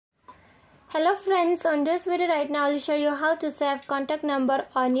Hello friends, on this video right now I'll show you how to save contact number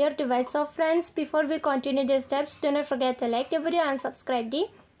on your device. So friends, before we continue the steps, do not forget to like the video and subscribe the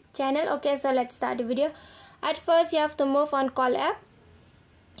channel. Okay, so let's start the video. At first you have to move on call app.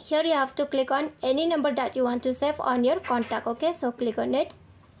 Here you have to click on any number that you want to save on your contact. Okay, so click on it.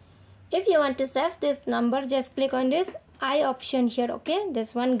 If you want to save this number, just click on this I option here. Okay,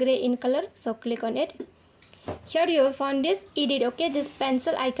 this one gray in color, so click on it. Here you will find this edit. Okay, this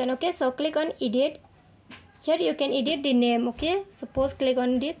pencil icon. Okay, so click on edit. Here you can edit the name. Okay, suppose click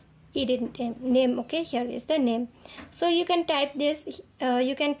on this edit name. Okay, here is the name, so you can type this,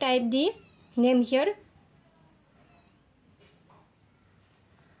 you can type the name here.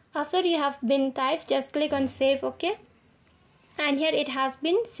 After you have been typed, just click on save. Okay, and here it has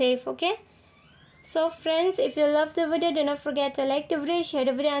been saved. Okay, so friends, if you love the video, do not forget to like the video, share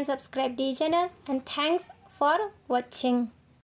the video and subscribe the channel, and thanks for watching.